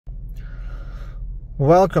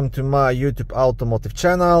Welcome to my YouTube automotive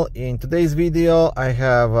channel. In today's video I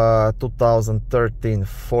have a 2013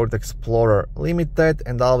 Ford Explorer Limited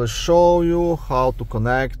and I will show you how to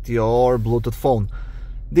connect your Bluetooth phone.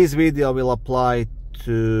 This video will apply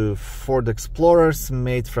to Ford Explorers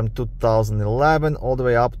made from 2011 all the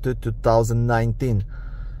way up to 2019.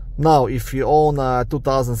 Now if you own a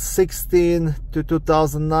 2016 to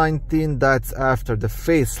 2019, that's after the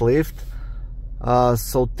facelift.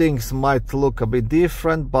 So things might look a bit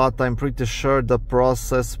different, but I'm pretty sure the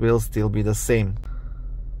process will still be the same.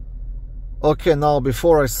 Okay, now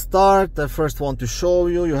before I start, I first want to show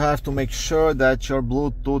you have to make sure that your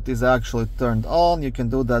Bluetooth is actually turned on. You can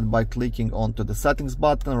do that by clicking onto the settings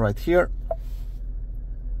button right here.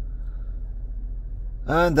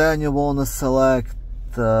 And then you want to select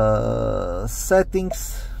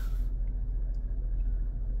settings.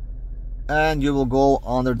 And you will go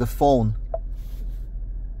under the phone.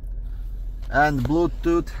 And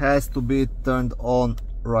Bluetooth has to be turned on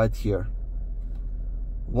right here.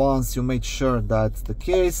 Once you make sure that's the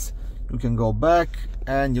case, you can go back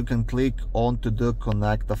and you can click onto the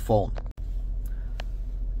connect the phone.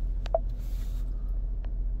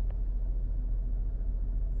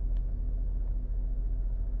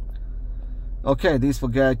 Okay, this will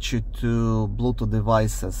get you to Bluetooth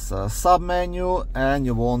devices submenu, and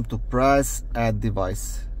you want to press add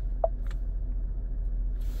device.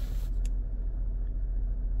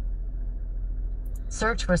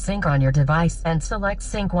 Search for sync on your device and select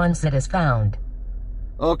sync once it is found.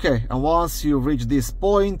 Okay, and once you reach this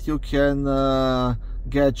point, you can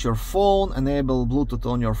get your phone, enable Bluetooth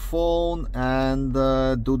on your phone, and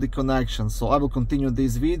do the connection. So I will continue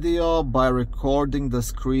this video by recording the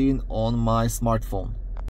screen on my smartphone.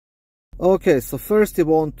 Okay, so first you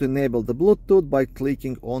want to enable the Bluetooth by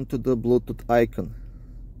clicking onto the Bluetooth icon.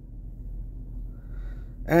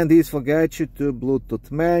 And this will get you to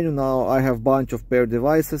Bluetooth menu. Now I have a bunch of paired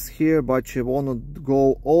devices here, but you want to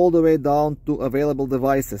go all the way down to available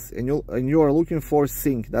devices, and you are looking for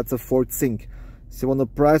sync. That's a Ford sync, so you want to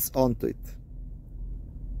press onto it,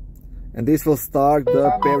 and this will start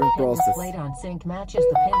the pairing process. Displayed on sync matches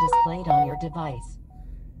the pin displayed on your device.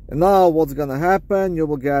 And now what's gonna happen, you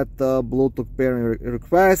will get a Bluetooth pairing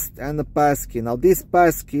request and a passkey. Now this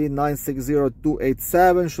passkey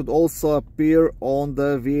 960287 should also appear on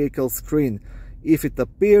the vehicle screen. If it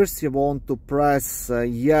appears, you want to press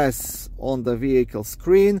yes on the vehicle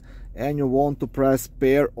screen, and you want to press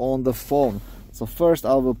pair on the phone. So first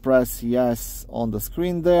I will press yes on the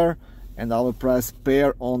screen there, and I will press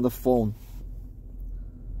pair on the phone.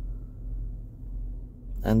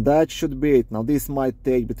 And that should be it. Now this might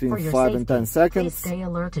take between 5 and 10 seconds. Please stay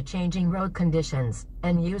alert to changing road conditions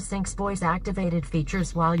and use Sync's voice activated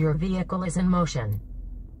features while your vehicle is in motion.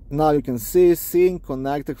 Now you can see Sync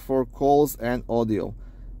connected for calls and audio.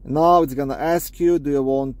 Now it's gonna ask you, do you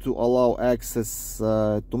want to allow access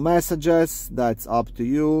to messages? That's up to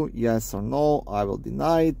you, yes or no. I will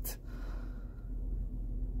deny it.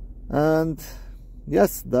 And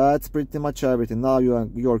yes, that's pretty much everything. Now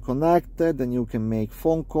you're connected and you can make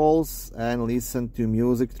phone calls and listen to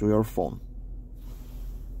music through your phone.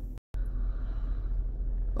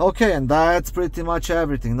 Okay, and that's pretty much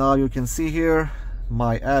everything. Now you can see here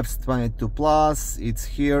my apps 22 Plus, it's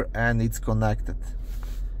here and it's connected.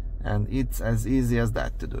 And it's as easy as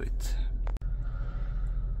that to do it.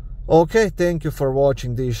 Okay, thank you for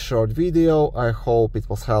watching this short video. I hope it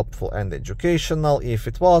was helpful and educational. If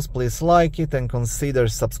it was, please like it and consider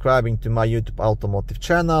subscribing to my YouTube automotive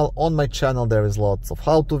channel. On my channel there is lots of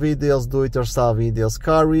how-to videos, do-it-yourself videos,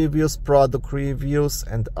 car reviews, product reviews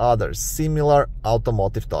and other similar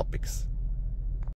automotive topics.